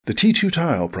The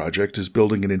T2 project is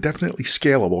building an indefinitely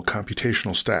scalable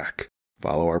computational stack.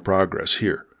 Follow our progress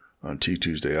here on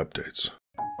T2sday Updates.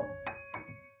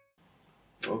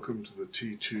 Welcome to the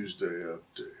T2sday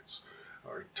Updates.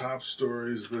 Our top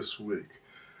stories this week.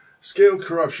 Scaled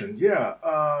corruption.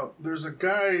 There's a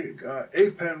guy,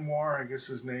 apenwarr, I guess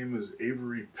his name is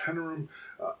Avery Penneram,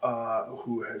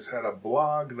 who has had a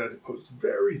blog that posts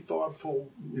very thoughtful,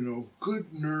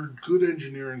 good nerd, good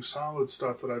engineering, solid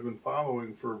stuff that I've been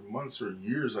following for months or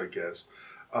years, I guess.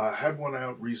 Had one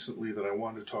out recently that I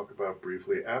wanted to talk about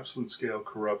briefly. Absolute scale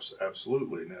corrupts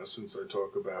absolutely. Now, since I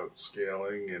talk about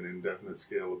scaling and indefinite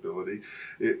scalability,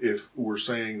 if we're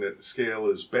saying that scale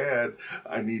is bad,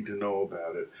 I need to know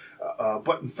about it.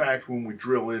 But in fact, when we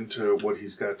drill into what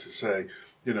he's got to say,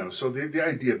 so the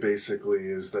idea basically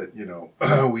is that,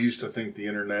 we used to think the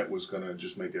internet was going to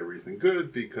just make everything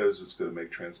good because it's going to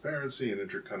make transparency and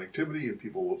interconnectivity and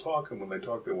people will talk, and when they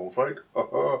talk, they won't fight.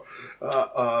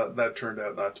 That turned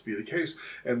out not to be the case.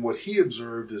 And what he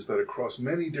observed is that across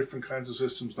many different kinds of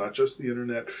systems, not just the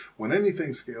internet, when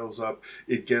anything scales up,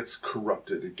 it gets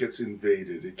corrupted, it gets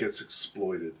invaded, it gets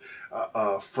exploited,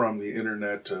 from the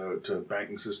internet to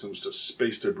banking systems to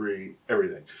space debris,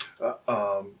 everything.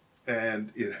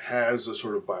 And it has a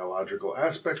sort of biological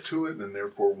aspect to it, and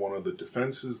therefore one of the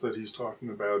defenses that he's talking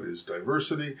about is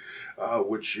diversity,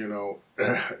 which,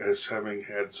 as having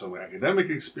had some academic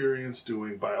experience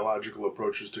doing biological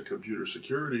approaches to computer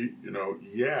security,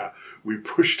 we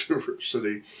push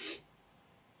diversity.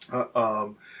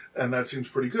 And that seems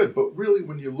pretty good. But really,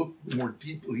 when you look more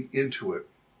deeply into it,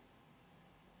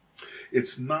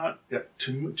 it's not,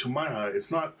 to my eye,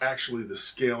 it's not actually the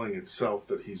scaling itself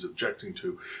that he's objecting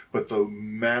to, but the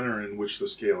manner in which the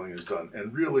scaling is done.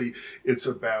 And really, it's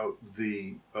about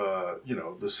the,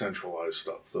 the centralized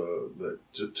stuff.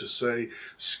 To say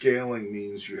scaling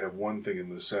means you have one thing in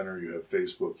the center, you have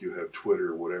Facebook, you have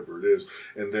Twitter, whatever it is,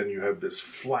 and then you have this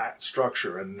flat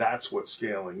structure, and that's what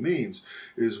scaling means,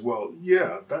 is, well,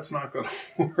 yeah, that's not going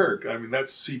to work. I mean,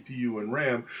 that's CPU and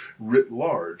RAM writ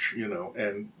large,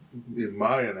 and in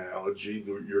my analogy,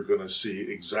 you're going to see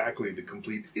exactly the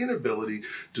complete inability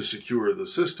to secure the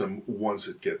system once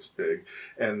it gets big.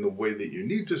 And the way that you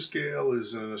need to scale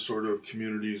is in a sort of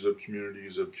communities of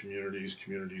communities of communities,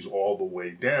 communities all the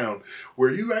way down, where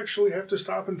you actually have to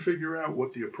stop and figure out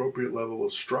what the appropriate level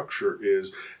of structure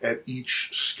is at each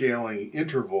scaling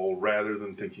interval, rather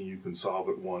than thinking you can solve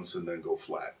it once and then go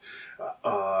flat.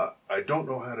 I don't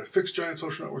know how to fix giant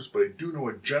social networks, but I do know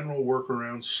a general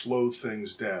workaround: slow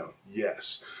things down.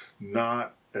 Yes,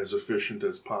 not as efficient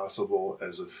as possible,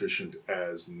 as efficient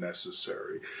as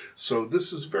necessary. So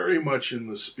this is very much in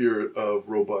the spirit of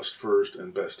robust first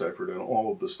and best effort and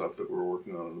all of the stuff that we're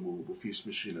working on in the Movable Feast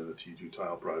Machine and the T2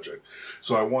 project.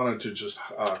 So I wanted to just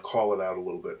call it out a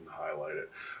little bit and highlight it.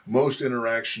 Most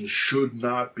interactions should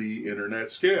not be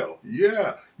internet scale.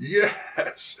 Yeah,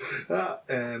 yes.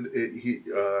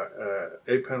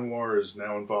 apenwarr is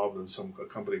now involved in a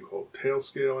company called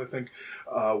Tailscale, I think,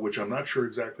 which I'm not sure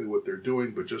exactly what they're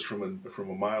doing, but just from a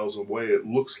miles away, it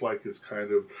looks like it's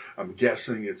kind of, I'm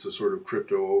guessing it's a sort of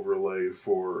crypto overlay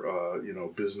for,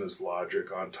 business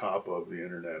logic on top of the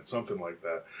internet, something like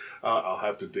that. I'll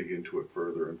have to dig into it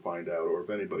further and find out, or if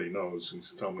anybody knows, you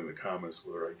can tell me in the comments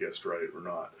whether I guessed right or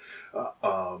not.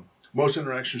 Most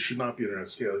interactions should not be internet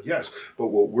scale, yes, but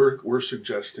what we're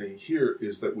suggesting here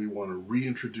is that we want to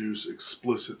reintroduce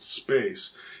explicit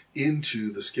space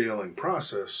into the scaling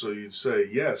process. So you'd say,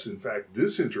 yes, in fact,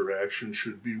 this interaction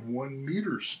should be 1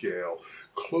 meter scale,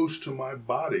 close to my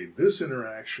body. This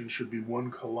interaction should be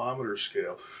 1 kilometer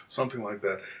scale, something like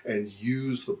that, and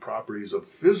use the properties of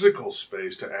physical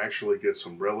space to actually get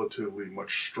some relatively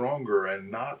much stronger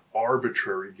and not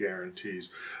arbitrary guarantees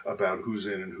about who's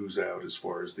in and who's out as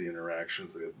far as the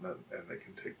interactions that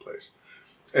can take place.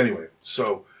 Anyway,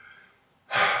 so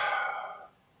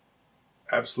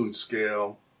absolute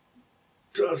scale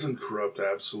doesn't corrupt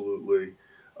absolutely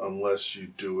unless you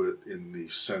do it in the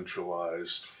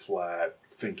centralized, flat,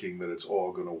 thinking that it's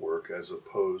all going to work, as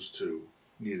opposed to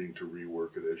needing to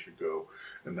rework it as you go.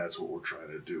 And that's what we're trying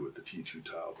to do with the T2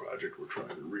 project. We're trying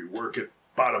to rework it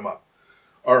bottom up.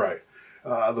 All right.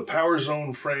 The Power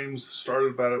Zone frames,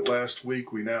 started about it last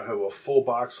week. We now have a full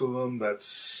box of them. That's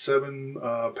 7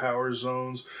 Power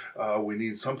Zones. We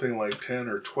need something like 10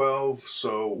 or 12,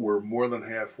 so we're more than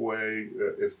halfway.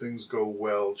 If things go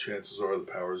well, chances are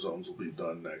the Power Zones will be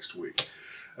done next week.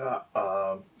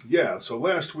 Yeah, so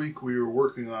last week we were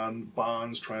working on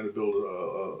bonds, trying to build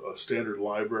a standard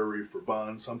library for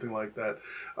bonds, something like that,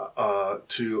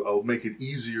 to make it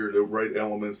easier to write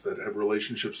elements that have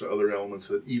relationships to other elements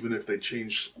that even if they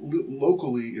change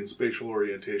locally in spatial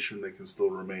orientation, they can still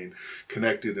remain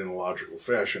connected in a logical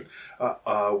fashion.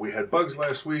 We had bugs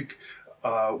last week.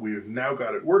 We've now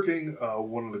got it working.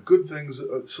 One of the good things,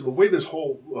 so the way this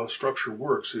whole structure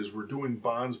works is we're doing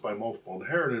bonds by multiple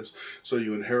inheritance. So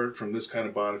you inherit from this kind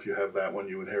of bond if you have that one,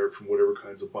 you inherit from whatever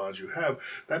kinds of bonds you have.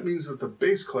 That means that the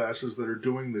base classes that are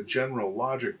doing the general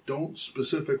logic don't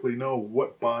specifically know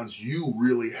what bonds you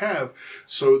really have.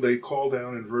 So they call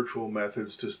down in virtual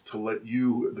methods to let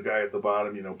you, the guy at the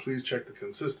bottom, please check the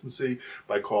consistency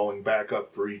by calling back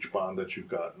up for each bond that you've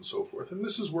got and so forth. And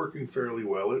this is working fairly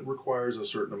well. It requires a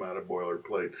certain amount of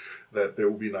boilerplate that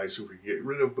would be nice if we could get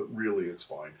rid of, but really it's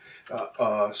fine.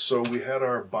 So we had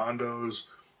our bondos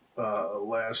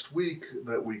last week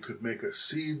that we could make a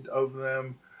seed of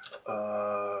them,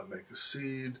 make a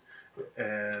seed,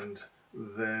 and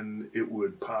then it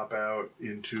would pop out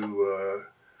into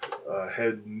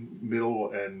head, middle,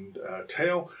 and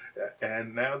tail,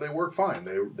 and now they work fine.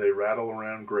 They rattle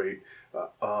around great,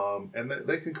 and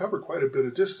they can cover quite a bit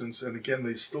of distance. And again,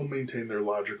 they still maintain their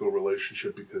logical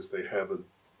relationship because they have a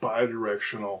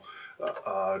bidirectional.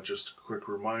 Just a quick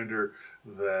reminder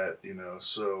that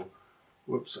so,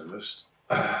 whoops, I missed.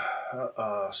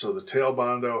 So the tail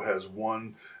bondo has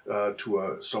one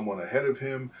to someone ahead of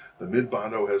him, the mid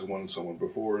bondo has one someone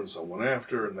before and someone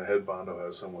after, and the head bondo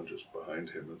has someone just behind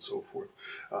him, and so forth.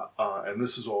 And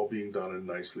this is all being done in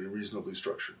nicely, reasonably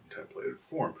structured and templated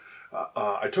form.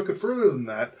 I took it further than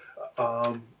that.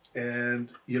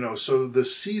 And, so the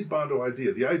seed bondo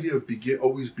idea, the idea of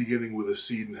always beginning with a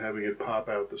seed and having it pop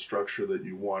out the structure that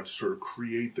you want to sort of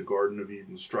create the Garden of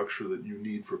Eden structure that you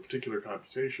need for a particular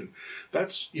computation,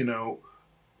 that's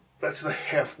the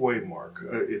halfway mark.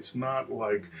 It's not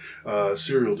like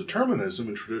serial determinism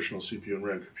in traditional CPU and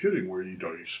RAM computing where you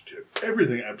have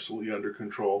everything absolutely under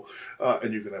control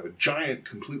and you can have a giant,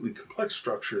 completely complex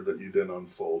structure that you then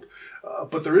unfold.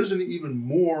 But there is an even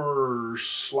more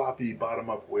sloppy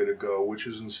bottom-up way to go, which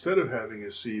is instead of having a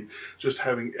seed, just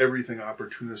having everything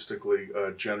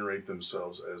opportunistically generate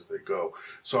themselves as they go.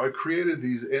 So I created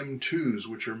these M2s,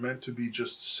 which are meant to be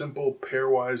just simple,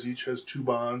 pairwise, each has two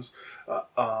bonds.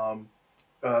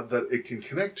 That it can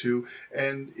connect to,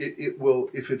 and it will,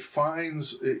 if it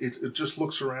finds, it just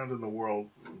looks around in the world.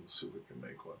 Let's see if we can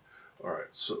make one. All right,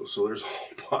 so there's a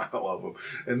whole pile of them,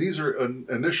 and these are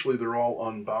initially they're all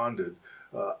unbonded.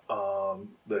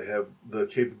 They have the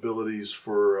capabilities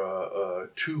for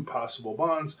two possible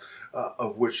bonds,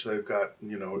 of which they've got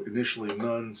initially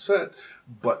none set,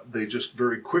 but they just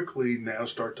very quickly now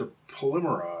start to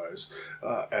polymerize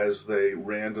as they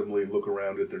randomly look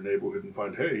around at their neighborhood and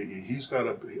find, hey,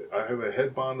 I have a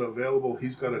head bond available,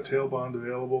 he's got a tail bond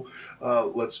available,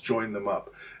 let's join them up.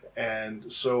 And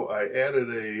so I added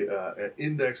an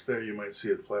index there. You might see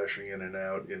it flashing in and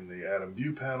out in the Atom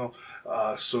View panel,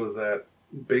 so that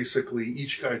basically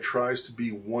each guy tries to be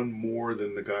one more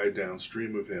than the guy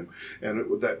downstream of him, and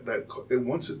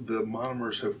once the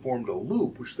monomers have formed a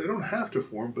loop, which they don't have to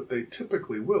form, but they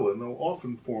typically will, and they'll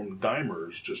often form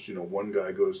dimers. Just one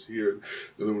guy goes here,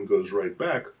 the other one goes right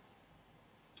back.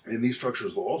 And these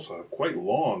structures will also have quite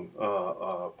long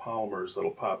polymers that'll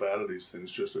pop out of these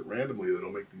things just at randomly.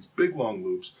 That'll make these big long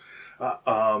loops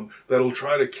that'll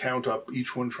try to count up,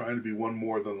 each one trying to be one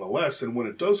more than the less. And when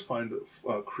it does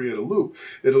create a loop,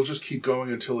 it'll just keep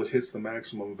going until it hits the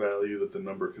maximum value that the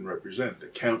number can represent. The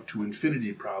count to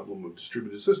infinity problem of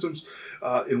distributed systems,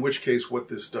 in which case what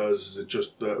this does is it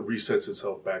just resets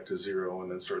itself back to zero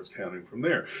and then starts counting from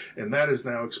there. And that is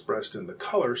now expressed in the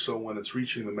color. So when it's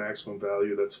reaching the maximum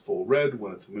value, that's full red.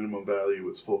 When it's the minimum value,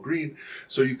 it's full green.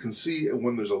 So you can see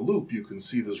when there's a loop, you can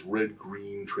see this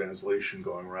red-green translation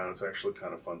going around. It's actually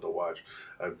kind of fun to watch.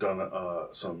 I've done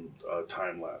some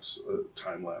time lapses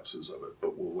of it,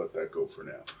 but we'll let that go for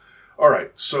now. All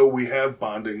right, so we have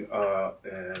bonding,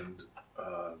 and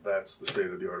that's the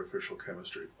state of the artificial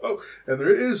chemistry. Oh, and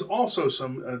there is also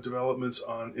some developments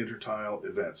on intertile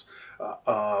events.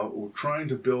 We're trying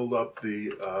to build up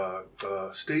the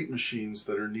state machines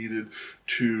that are needed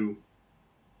to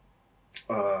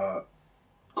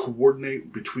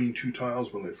coordinate between two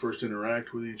tiles when they first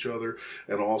interact with each other,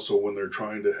 and also when they're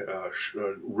trying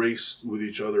to race with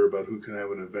each other about who can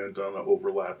have an event on the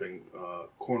overlapping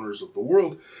corners of the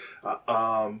world.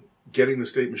 Getting the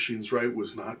state machines right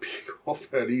was not being all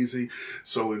that easy.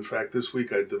 So in fact, this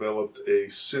week I developed a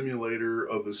simulator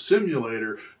of the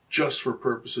simulator just for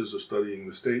purposes of studying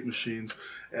the state machines,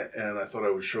 and I thought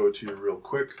I would show it to you real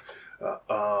quick.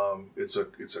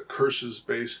 It's a curses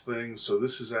based thing, so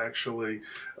this is actually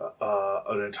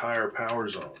an entire power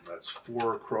zone. That's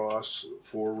 4 across,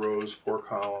 4 rows, 4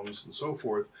 columns, and so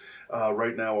forth.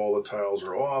 Right now, all the tiles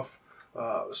are off.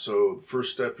 So the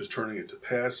first step is turning it to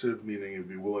passive, meaning it'd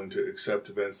be willing to accept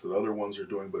events that other ones are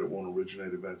doing, but it won't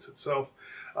originate events itself.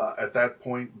 At that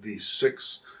point, the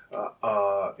 6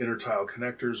 intertile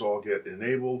connectors all get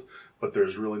enabled, but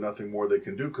there's really nothing more they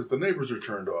can do because the neighbors are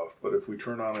turned off. But if we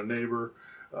turn on a neighbor,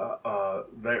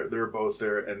 they're both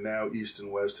there, and now east and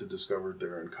west have discovered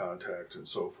they're in contact and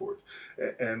so forth.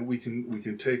 And we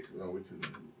can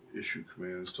issue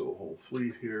commands to the whole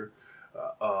fleet here.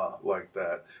 Like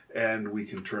that, and we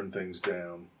can turn things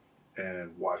down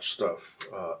and watch stuff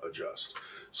adjust.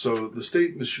 So the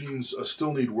state machines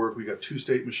still need work. We got 2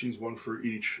 state machines, 1 for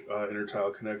each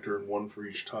intertile connector and 1 for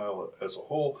each tile as a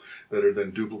whole, that are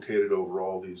then duplicated over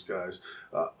all these guys.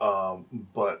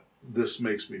 But this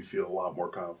makes me feel a lot more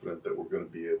confident that we're going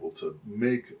to be able to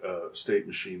make a state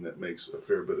machine that makes a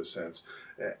fair bit of sense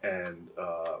and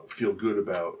feel good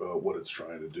about what it's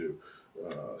trying to do.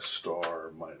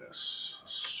 Star minus,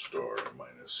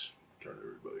 turn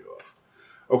everybody off.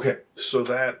 Okay, so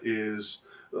that is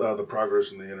the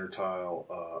progress in the intertile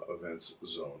events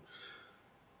zone.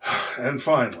 And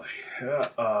finally,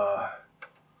 the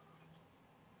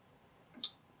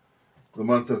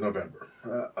month of November.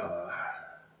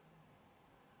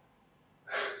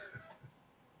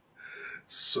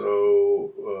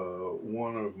 So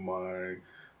one of my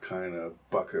kind of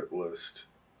bucket list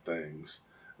things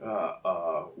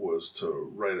was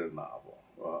to write a novel,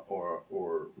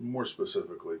 or more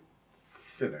specifically,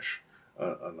 finish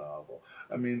a novel.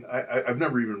 I mean, I've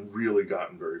never even really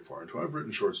gotten very far into it. I've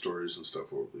written short stories and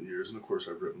stuff over the years, and of course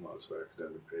I've written lots of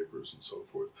academic papers and so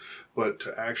forth. But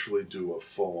to actually do a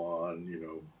full-on,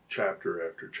 chapter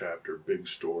after chapter, big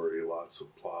story, lots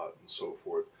of plot and so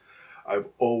forth, I've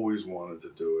always wanted to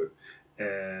do it.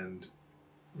 And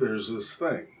there's this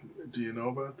thing. Do you know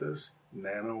about this?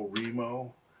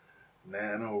 NaNoWriMo.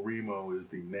 NaNoWriMo is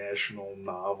the National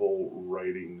Novel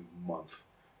Writing Month,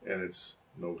 and it's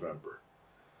November.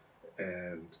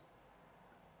 And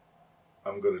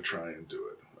I'm going to try and do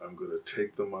it. I'm going to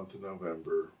take the month of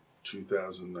November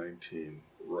 2019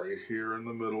 right here in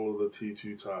the middle of the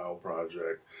T2 Tile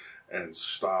project and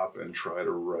stop and try to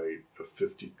write a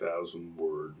 50,000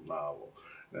 word novel.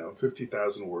 Now,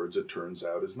 50,000 words, it turns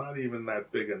out, is not even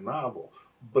that big a novel,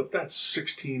 but that's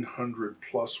 1,600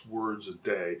 plus words a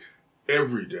day,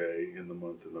 every day in the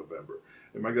month of November.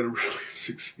 Am I going to really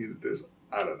succeed at this?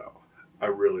 I don't know. I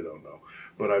really don't know.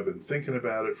 But I've been thinking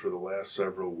about it for the last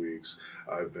several weeks.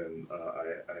 I've been,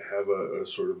 I have a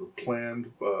sort of a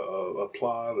planned, a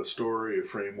plot, a story, a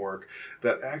framework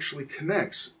that actually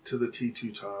connects to the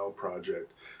T2 Tile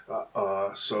project.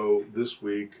 So this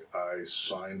week I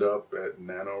signed up at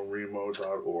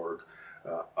nanowrimo.org.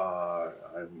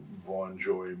 I'm Vaughn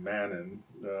Joy Mannon,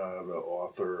 the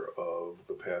author of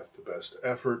The Path to Best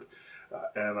Effort,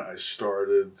 and I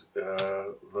started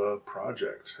the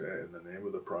project, and the name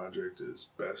of the project is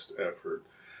Best Effort.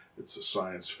 It's a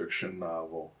science fiction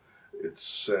novel. It's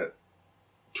set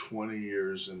 20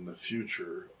 years in the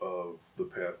future of The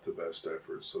Path to Best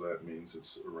Effort, so that means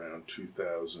it's around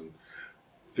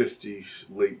 2050,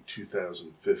 late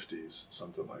 2050s,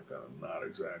 something like that. I'm not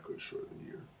exactly sure the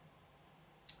year.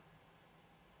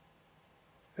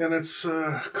 And it's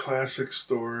a classic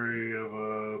story of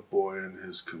a boy and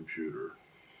his computer,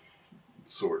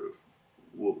 sort of.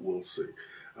 We'll see.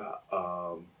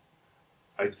 I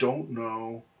don't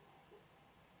know.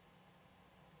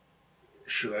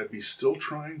 Should I be still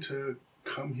trying to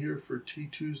come here for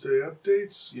T2sday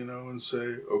updates, and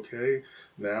say, okay,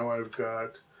 now I've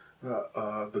got,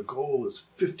 the goal is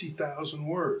 50,000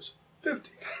 words.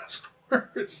 50,000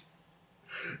 words!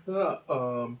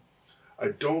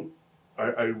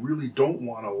 I really don't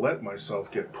want to let myself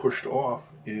get pushed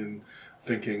off in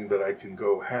thinking that I can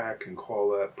go hack and call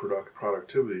that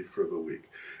productivity for the week.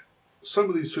 Some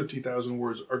of these 50,000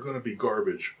 words are going to be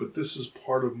garbage, but this is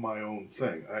part of my own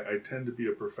thing. I tend to be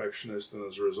a perfectionist, and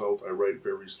as a result, I write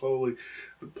very slowly.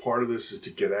 But part of this is to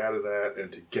get out of that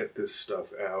and to get this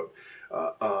stuff out.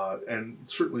 And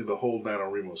certainly the whole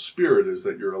NaNoWriMo spirit is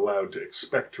that you're allowed to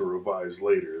expect to revise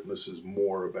later, and this is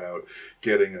more about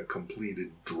getting a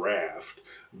completed draft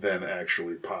than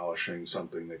actually polishing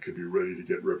something that could be ready to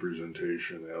get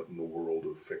representation out in the world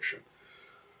of fiction.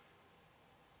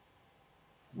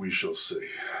 We shall see.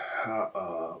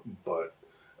 But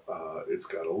It's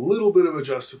got a little bit of a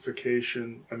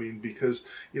justification. I mean, because,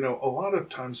 you know, a lot of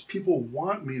times people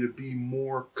want me to be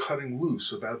more cutting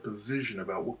loose about the vision,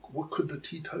 about what could the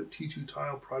T2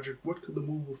 tile project, what could the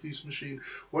movable feast machine,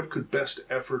 what could best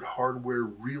effort hardware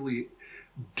really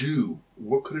do?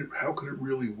 How could it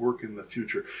really work in the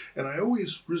future? And I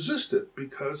always resist it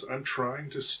because I'm trying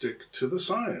to stick to the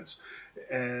science.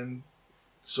 And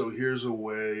so here's a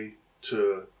way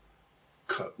to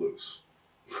cut loose.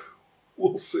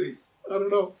 We'll see. I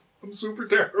don't know. I'm super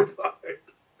terrified.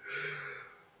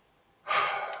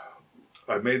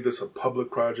 I made this a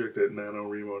public project at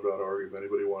nanoremo.org if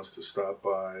anybody wants to stop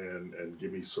by and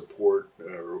give me support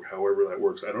or however that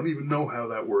works. I don't even know how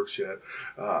that works yet.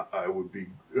 I would be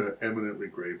eminently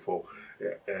grateful.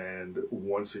 And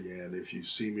once again, if you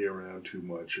see me around too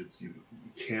much, you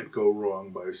can't go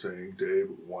wrong by saying, Dave,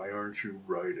 why aren't you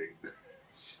writing?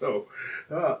 So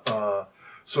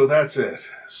that's it.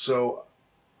 So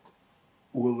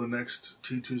will the next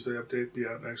T2sday update be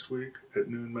out next week at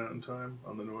noon Mountain Time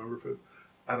on the November 5th?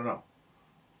 I don't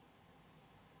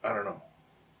know.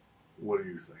 What do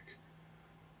you think?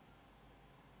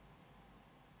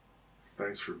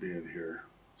 Thanks for being here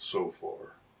so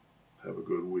far. Have a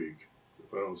good week.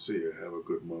 If I don't see you, have a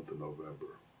good month of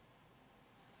November.